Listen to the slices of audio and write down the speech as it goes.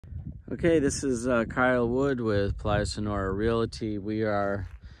Okay, this is Kyle Wood with Playa Realty. We are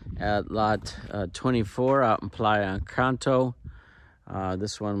at lot 24 out in Playa, Encanto.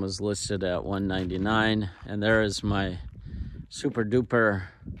 This one was listed at $199, and there is my super duper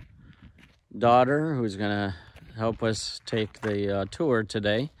daughter who's gonna help us take the tour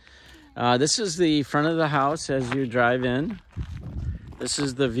today. This is the front of the house as you drive in. This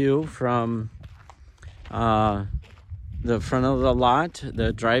is the view from the front of the lot.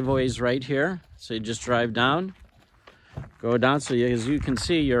 The driveway is right here, so you just drive down, go down. So as you can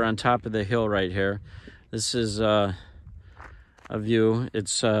see, you're on top of the hill right here. This is a view.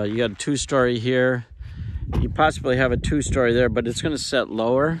 It's you got a two-story here. You possibly have a two-story there, but it's going to set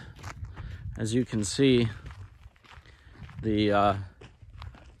lower. As you can see, the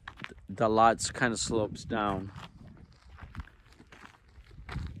lot's kind of slopes down.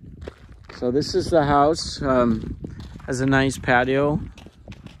 So this is the house. Has a nice patio.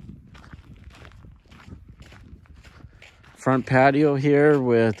 Front patio here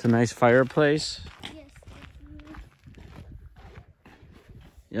with a nice fireplace. Yes.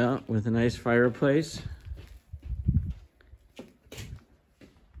 Yeah, with a nice fireplace.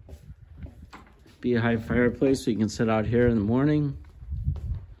 Be a high fireplace so you can sit out here in the morning.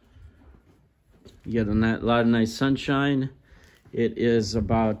 You get a lot of nice sunshine. It is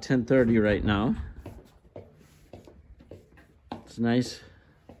about 10:30 right now. It's nice.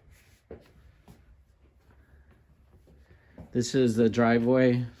 This is the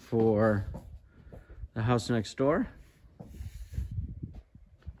driveway for the house next door.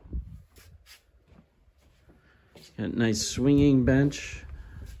 Got a nice swinging bench.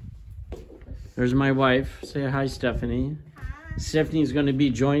 There's my wife. Say hi, Stephanie. Hi. Stephanie's going to be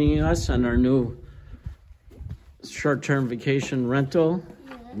joining us on our new short-term vacation rental,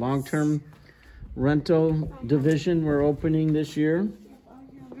 Yes. long-term rental division we're opening this year.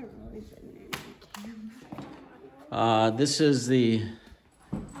 This is the,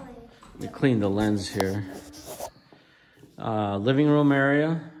 let me clean the lens here. Living room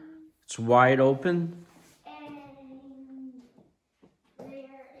area. It's wide open.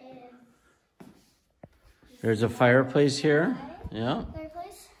 There's a fireplace here. Yeah.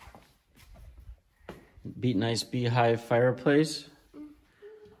 Fireplace. Nice beehive fireplace.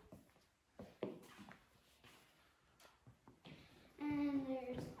 And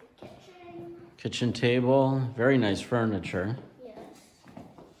there's the kitchen. Kitchen table. Very nice furniture. Yes.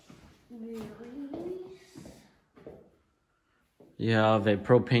 Very nice. You have a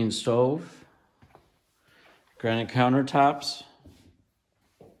propane stove. Granite countertops.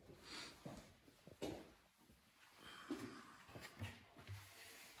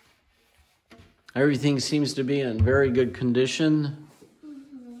 Everything seems to be in very good condition.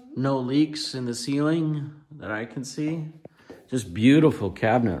 No leaks in the ceiling that I can see. Just beautiful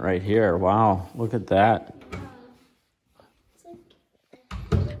cabinet right here. Wow, look at that.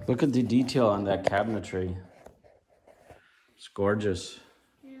 Look at the detail on that cabinetry. It's gorgeous.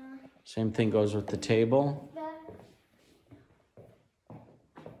 Yeah. Same thing goes with the table.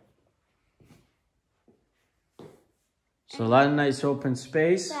 So a lot of nice open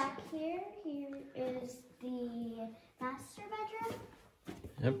space. Back here is the master bedroom.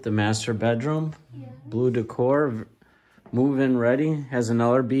 Yep, the master bedroom. Yeah. Blue decor, move-in ready. Has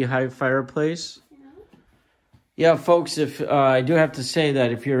another beehive fireplace. Yeah, folks, if I do have to say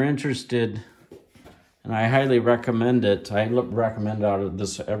that if you're interested, and I highly recommend it, I recommend out of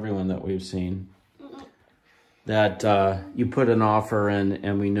this everyone that we've seen, that you put an offer in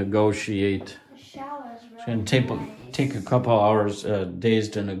and we negotiate. The shower's It's going to take a couple hours, days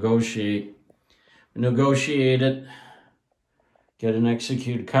to negotiate. Negotiate it, get an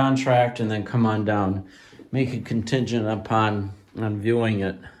executed contract, and then come on down. Make it contingent upon viewing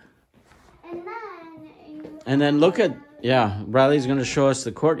it. And then look at, yeah, Riley's going to show us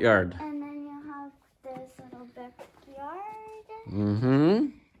the courtyard. And then you have this little backyard. Mm-hmm.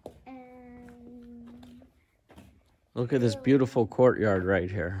 And Look at this beautiful courtyard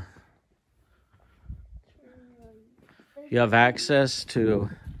right here. You have access to,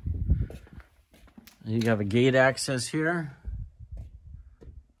 you have a gate access here.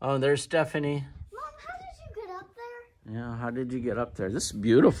 Oh, there's Stephanie. Mom, how did you get up there? Yeah, how did you get up there? This is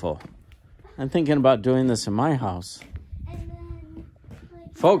beautiful. I'm thinking about doing this in my house. And then,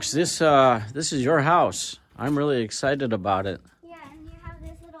 like, Folks, this is your house. I'm really excited about it. yeah, and you have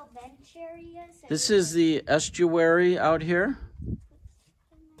this little bench area. So This is the estuary out here.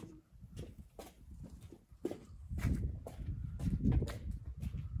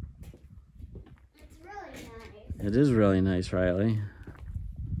 it's really nice. It is really nice, Riley.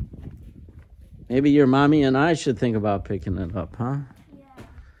 Maybe your mommy and I should think about picking it up, huh? Yeah.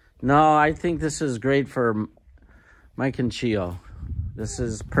 No, I think this is great for Mike and Chio. This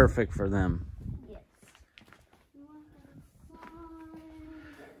is perfect for them. Yes.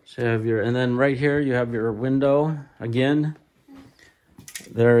 So you have your, and then right here you have your window again.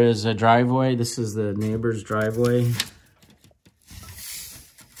 There is a driveway. This is the neighbor's driveway.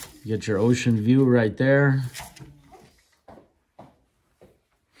 You get your ocean view right there.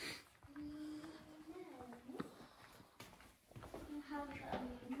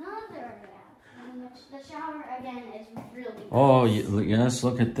 The shower again is really nice. Oh, yes,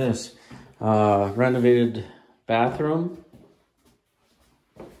 look at this. Renovated bathroom.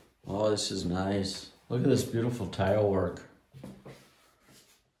 Oh, this is nice. Look at this beautiful tile work.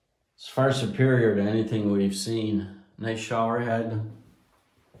 It's far superior to anything we've seen. Nice shower head.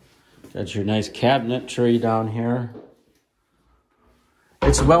 Got your nice cabinetry down here.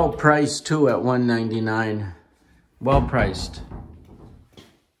 It's well priced too at $199. Well priced.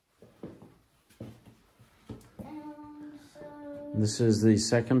 This is the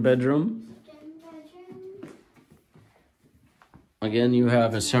second bedroom. Again, you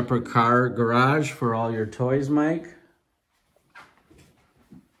have a separate car garage for all your toys, Mike.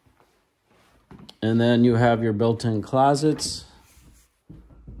 And then you have your built-in closets.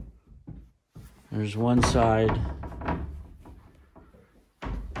 There's one side.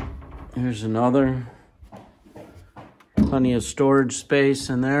 Here's another. Plenty of storage space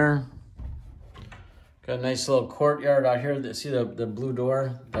in there. Got a nice little courtyard out here. See the blue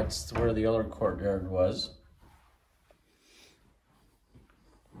door? That's where the other courtyard was.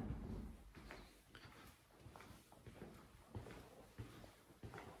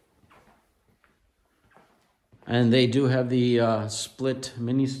 And they do have the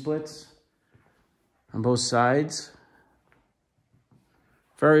mini splits on both sides.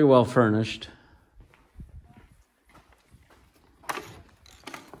 Very well furnished.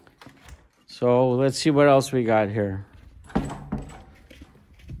 So let's see what else we got here.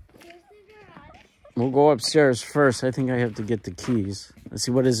 We'll go upstairs first. I think I have to get the keys. Let's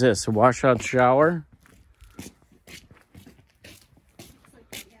see, what is this? A washout shower?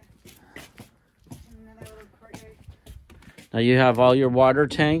 Now you have all your water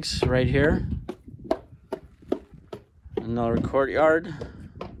tanks right here. Another courtyard.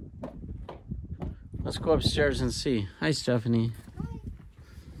 Let's go upstairs and see. Hi, Stephanie.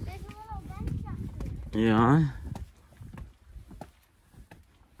 Yeah.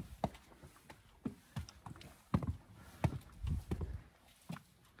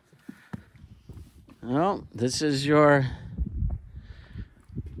 Well, this is your...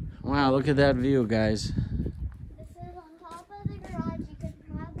 Wow, look at that view, guys. This is on top of the garage. You could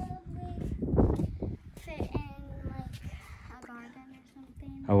probably fit in like a garden or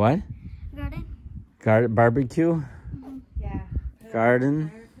something. A what? Garden? Barbecue? Mm-hmm. Yeah.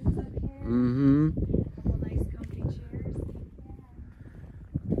 Garden? Mm-hmm. Couple nice comfy chairs.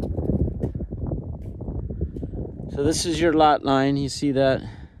 So this is your lot line. You see that?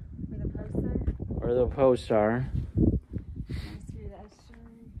 Where the posts are. Where the posts are. Through the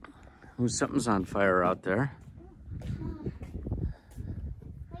estuary. Ooh, something's on fire out there.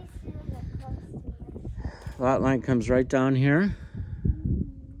 Lot line comes right down here.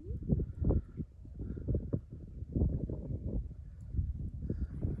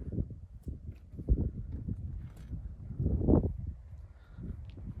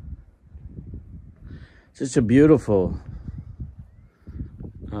 Just a beautiful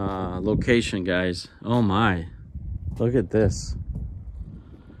location, guys. Oh my, look at this.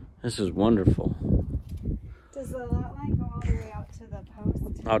 This is wonderful. Does the lot line go all the way out to the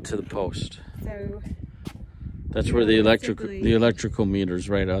post? Out to the post. So that's where the electrical meter's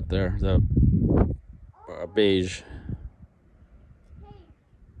right out there. The beige. Hey,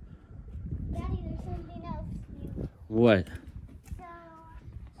 Daddy, there's something else new. What? So,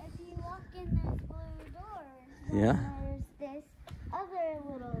 if you walk in this blue door, Yeah. there's this other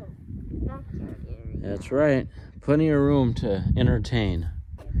little backyard area. That's right. Plenty of room to entertain.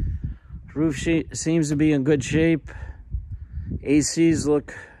 Roof seems to be in good shape. ACs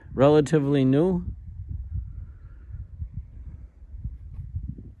look relatively new.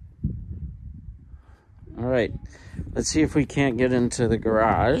 All right, let's see if we can't get into the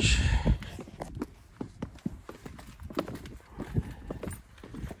garage.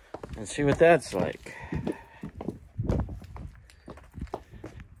 Let's see what that's like.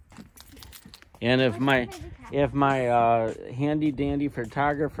 And if my handy dandy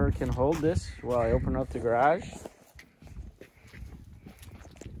photographer can hold this while I open up the garage.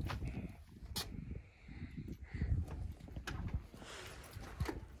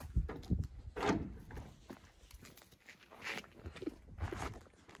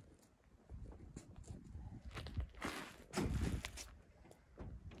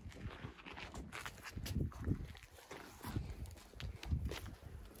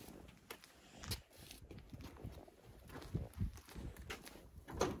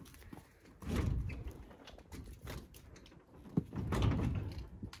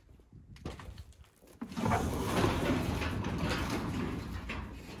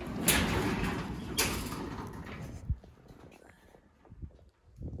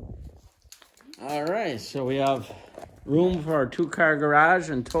 All right, so we have room for our 2-car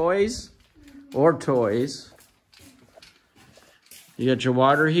garage and toys, or toys. You got your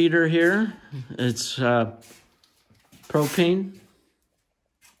water heater here. It's propane.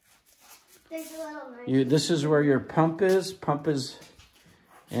 This is where your pump is.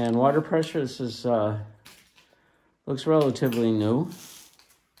 And water pressure. This is looks relatively new.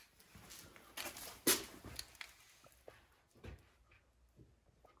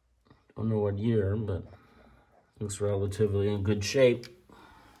 Don't know what year, but looks relatively in good shape.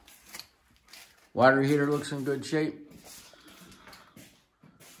 Water heater looks in good shape.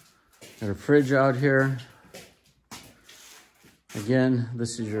 Got a fridge out here. Again,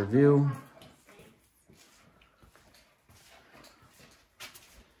 this is your view.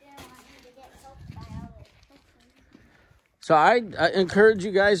 So I encourage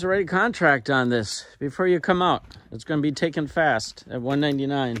you guys to write a contract on this before you come out. It's going to be taken fast at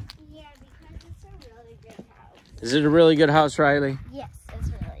 $199. Yeah, because it's a really good house. Is it a really good house, Riley? Yes, it's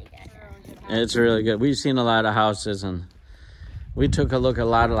really good. It's really good. We've seen a lot of houses, and we took a look at a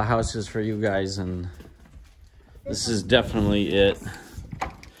lot of the houses for you guys, and this is definitely it.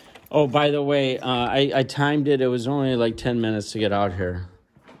 Oh, by the way, I timed it. It was only like 10 minutes to get out here.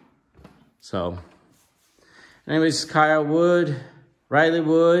 So, anyways, Kyle Wood, Riley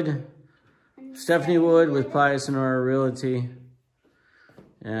Wood, Stephanie Wood with Playa Realty.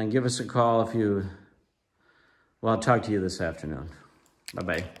 And give us a call if you, well, I'll talk to you this afternoon.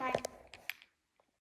 Bye-bye. Bye.